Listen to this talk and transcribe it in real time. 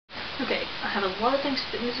have a lot of things to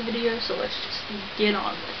fit in this video, so let's just get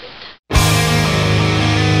on with it.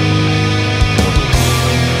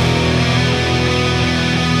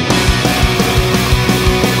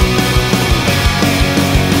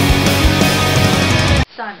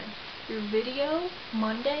 Simon, your video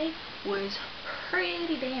Monday was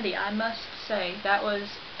pretty dandy, I must say. That was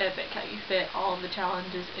epic how you fit all of the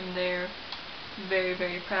challenges in there. Very,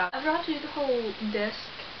 very proud. I forgot to do the whole desk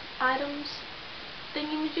items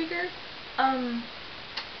thingy-majigger.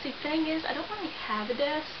 See, thing is, I don't really have a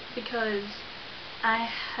desk because I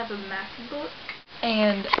have a MacBook.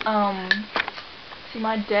 And, see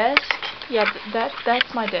my desk? Yeah,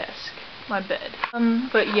 that's my desk. My bed.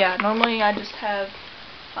 But yeah, normally I just have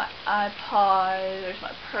my iPod, there's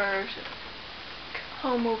my purse,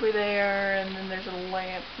 comb over there, and then there's a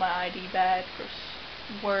lamp, my ID badge for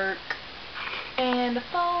work, and a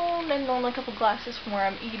phone, and normally a couple glasses from where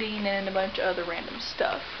I'm eating, and a bunch of other random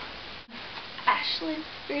stuff. Ashlyn,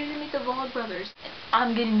 you're getting to meet the Vlogbrothers, and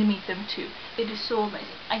I'm getting to meet them too. It is so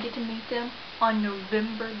amazing. I get to meet them on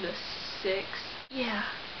November the 6th. Yeah,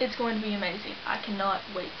 it's going to be amazing. I cannot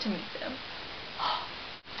wait to meet them.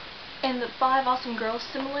 And the 5 Awesome Girls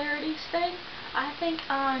similarities thing, I think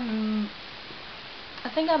I'm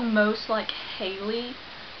most like Haley,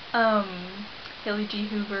 Haley G.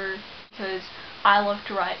 Hoover, because I love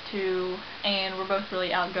to write too, and we're both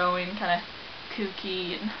really outgoing, kind of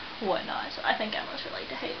kooky and whatnot, so I think I most relate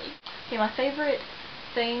to Haley. Okay, my favorite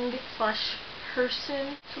thing slash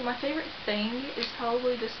person, so my favorite thing is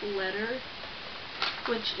probably this letter,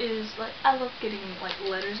 which is, like, I love getting, like,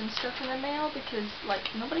 letters and stuff in the mail, because,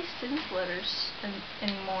 like, nobody sends letters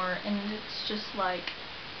anymore, and it's just, like,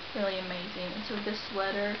 really amazing. And so this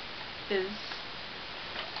letter is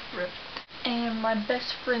ripped. And my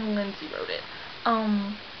best friend Lindsay wrote it.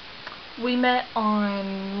 We met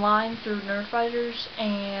online through Nerdfighters,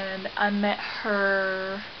 and I met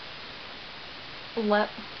her my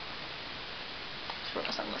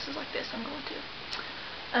sunglasses like this, I'm going to.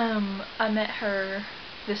 I met her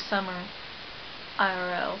this summer,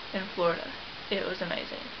 IRL, in Florida. It was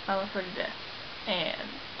amazing. I love her to death, and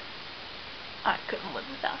I couldn't live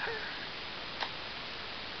without her.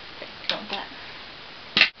 Okay, done with that.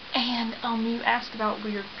 And, you asked about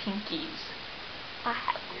weird pinkies. I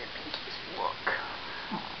have weird pinkies. Look.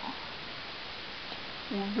 Aww.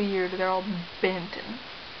 Weird. They're all bent and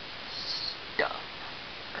stuff.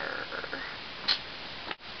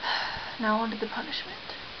 Now on to the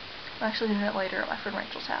punishment. I'm actually doing it later at my friend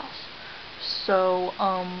Rachel's house. So,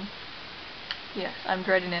 yes, I'm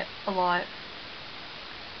dreading it a lot.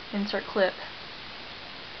 Insert clip.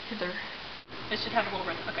 Hither. It should have a little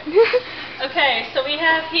rhythm. Okay. Okay, so we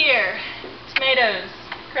have here tomatoes,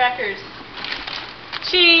 crackers,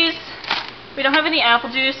 cheese. We don't have any apple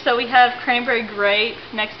juice, so we have cranberry grape,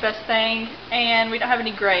 next best thing, and we don't have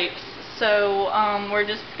any grapes, so we're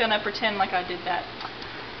just gonna pretend like I did that.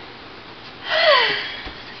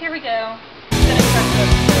 Here we go.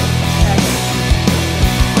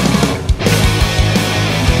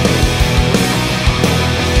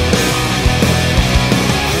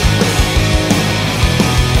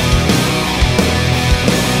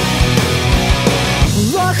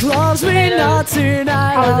 Luck loves me not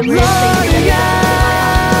tonight. I'm running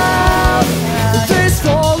out. This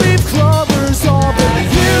four-leaf clover's all but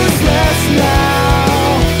useless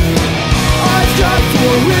now. I've got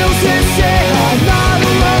 4 wheels to say I'm not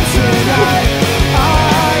alone tonight.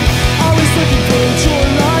 I was looking for a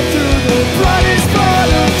joyride through the brightest part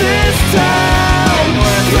of this town.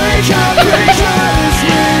 Break out as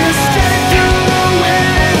we escape through the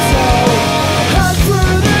window. Head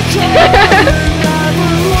through the corner.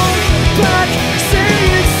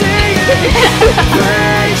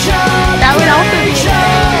 That would also be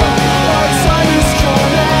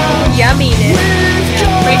yumminess.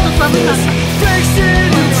 Yeah. Rachel's lovely fun.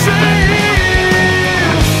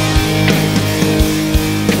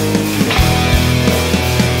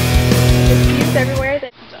 There's juice everywhere.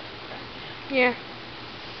 Yeah.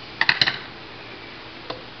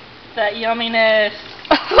 That yumminess.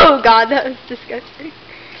 Oh god, that was disgusting.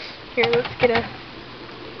 Here, let's get a...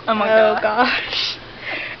 Oh my god. Oh gosh.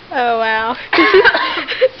 Oh wow.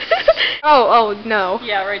 oh no.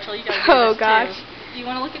 Yeah, Rachel, you gotta do Oh this gosh. too. You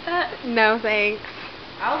wanna look at that? No thanks.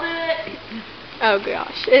 I'll do it. Oh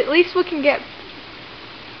gosh. At least we can get...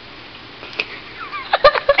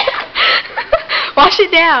 Wash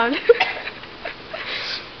it down.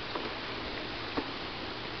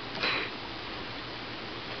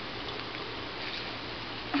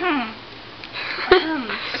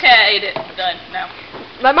 Okay, I ate it. Done. Now.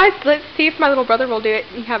 let's see if my little brother will do it.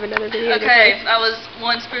 You have another video. Okay, that was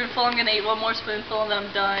one spoonful. I'm gonna eat one more spoonful and then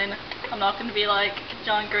I'm done. I'm not gonna be like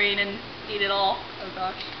John Green and eat it all. Oh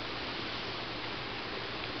gosh.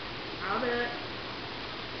 I'll do it.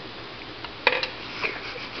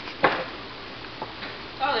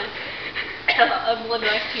 Oh, there's a little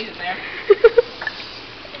nice cheese in there.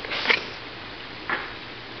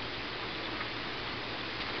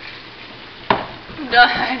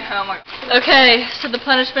 Okay, so the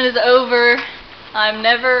punishment is over. I'm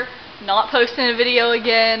never not posting a video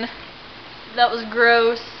again. That was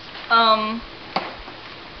gross.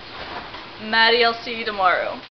 Maddie, I'll see you tomorrow.